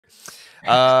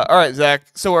All right, Zach.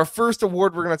 So our first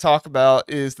award we're going to talk about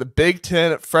is the Big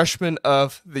Ten Freshman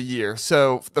of the Year.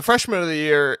 So the Freshman of the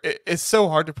Year, it's so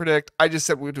hard to predict. I just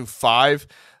said we'll do five,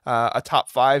 a top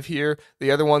five here.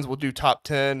 The other ones we'll do top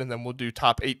 10, and then we'll do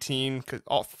top 18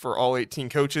 for all 18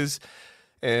 coaches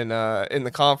in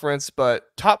the conference.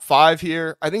 But top five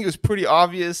here, I think it was pretty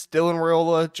obvious. Dylan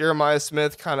Rayola, Jeremiah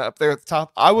Smith, kind of up there at the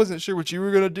top. I wasn't sure what you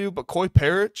were gonna do, but Coy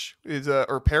Parrish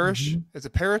or Parrish. Mhm. Is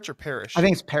it Parrish or I Parrish?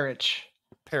 think it's Parrish.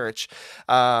 Parrish.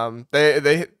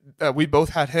 We both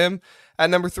had him at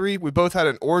number 3. We both had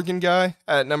an Oregon guy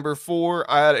at number 4.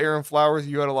 I had Aaron Flowers.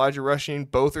 You had Elijah Rushing.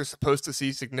 Both are supposed to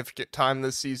see significant time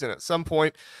this season at some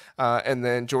point. And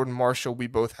then Jordan Marshall, we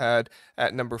both had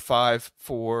at number 5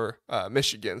 for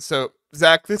Michigan. So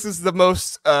Zach, this is the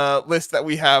most list that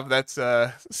we have that's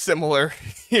similar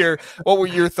here. What were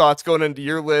your thoughts going into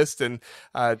your list, and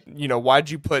why'd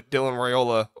you put Dylan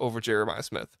Rayola over Jeremiah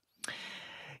Smith?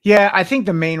 Yeah, I think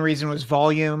the main reason was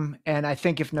volume. And I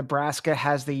think if Nebraska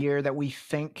has the year that we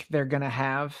think they're going to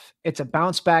have, it's a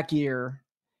bounce back year.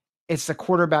 It's the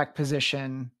quarterback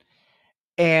position.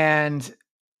 And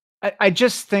I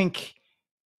just think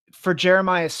for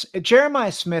Jeremiah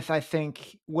Smith, I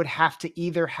think would have to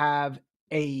either have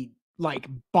a like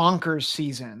bonkers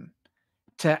season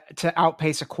to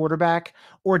outpace a quarterback,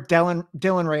 or Dylan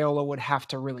Rayola would have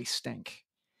to really stink.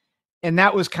 And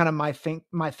that was kind of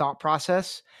my thought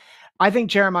process. I think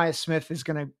Jeremiah Smith is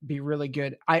going to be really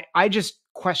good. I just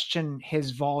question his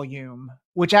volume,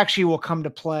 which actually will come to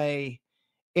play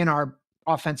in our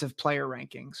offensive player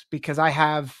rankings, because I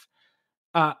have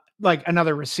like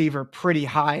another receiver pretty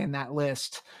high in that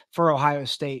list for Ohio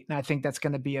State, and I think that's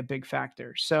going to be a big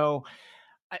factor. So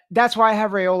that's why I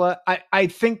have Rayola. I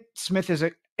think Smith is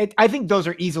I think those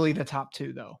are easily the top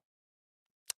 2, though.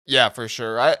 Yeah, for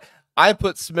sure. I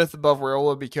put Smith above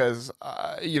Rayola because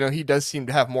he does seem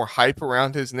to have more hype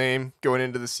around his name going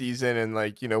into the season, and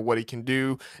what he can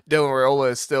do. Dylan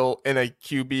Rayola is still in a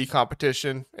QB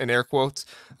competition in air quotes.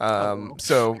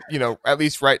 So at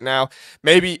least right now,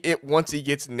 maybe once he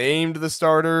gets named the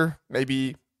starter,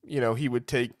 maybe he would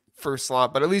take first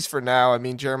slot, but at least for now, I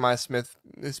mean, Jeremiah Smith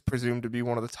is presumed to be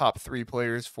one of the top 3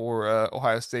 players for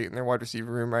Ohio State in their wide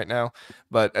receiver room right now.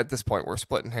 But at this point, we're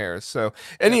splitting hairs. So,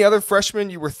 any other freshmen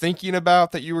you were thinking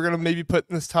about that you were going to maybe put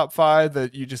in this top 5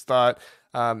 that you just thought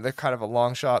they're kind of a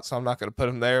long shot, so I'm not going to put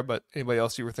them there? But anybody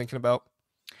else you were thinking about?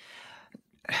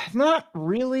 Not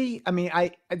really. I mean,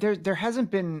 there hasn't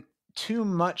been too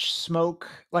much smoke.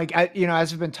 Like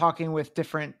as I've been talking with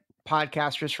different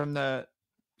podcasters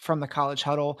from the college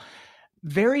huddle,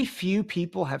 very few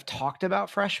people have talked about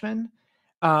freshmen.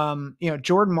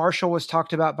 Jordan Marshall was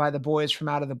talked about by the boys from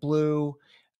Out of the Blue.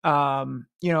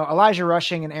 Elijah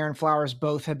Rushing and Aaron Flowers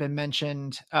both have been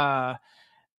mentioned, by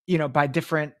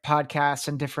different podcasts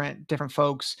and different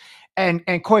folks.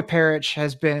 And Coy Parrish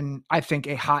has been, I think,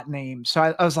 a hot name.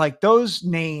 So I was like, those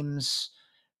names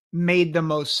made the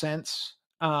most sense.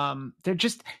 There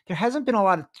hasn't been a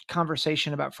lot of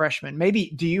conversation about freshmen.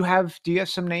 Maybe do you have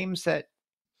some names that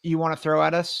you want to throw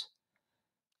at us?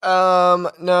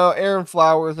 No, Aaron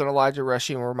Flowers and Elijah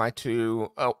Rushing were my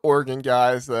 2 Oregon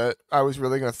guys that I was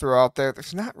really going to throw out there.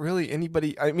 There's not really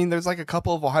anybody. I mean, there's like a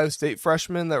couple of Ohio State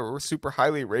freshmen that were super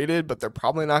highly rated, but they're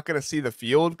probably not going to see the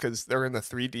field because they're in the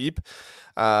 3 deep.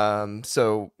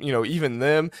 So even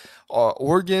them,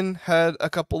 Oregon had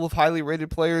a couple of highly rated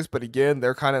players, but again,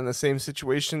 they're kind of in the same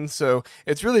situation. So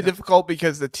it's really difficult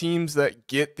because the teams that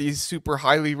get these super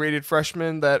highly rated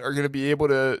freshmen that are going to be able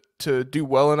to do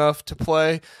well enough to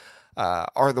play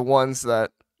are the ones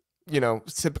that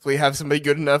typically have somebody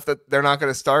good enough that they're not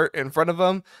going to start in front of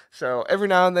them. So every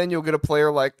now and then you'll get a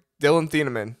player like Dylan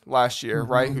Thienemann last year,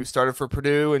 right, who started for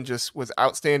Purdue and just was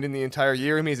outstanding the entire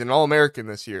year. I mean, he's an All-American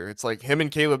this year. It's like him and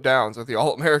Caleb Downs are the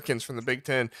All-Americans from the Big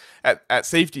Ten at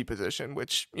safety position,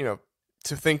 which,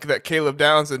 to think that Caleb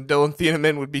Downs and Dylan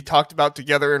Thienemann would be talked about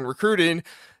together in recruiting,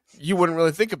 you wouldn't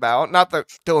really think about. Not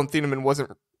that Dylan Thienemann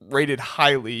wasn't rated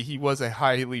highly. He was a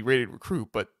highly rated recruit,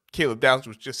 but Caleb Downs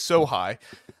was just so high.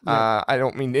 I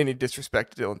don't mean any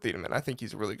disrespect to Dylan Thienemann. I think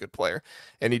he's a really good player,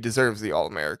 and he deserves the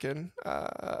All-American,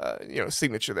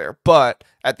 signature there. But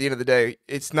at the end of the day,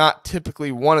 it's not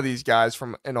typically one of these guys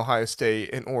from an Ohio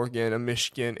State, an Oregon, a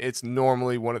Michigan. It's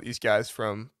normally one of these guys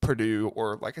from Purdue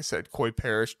or, like I said, Coy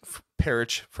Parrish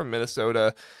from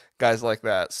Minnesota, guys like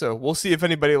that. So we'll see if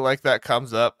anybody like that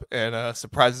comes up and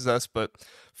surprises us. But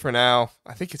for now,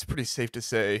 I think it's pretty safe to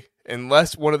say,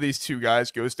 unless one of these 2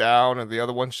 guys goes down and the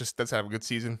other one just doesn't have a good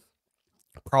season,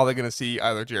 probably going to see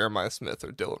either Jeremiah Smith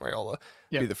or Dylan Rayola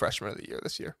be the freshman of the year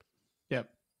this year. Yep.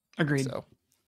 Agreed. So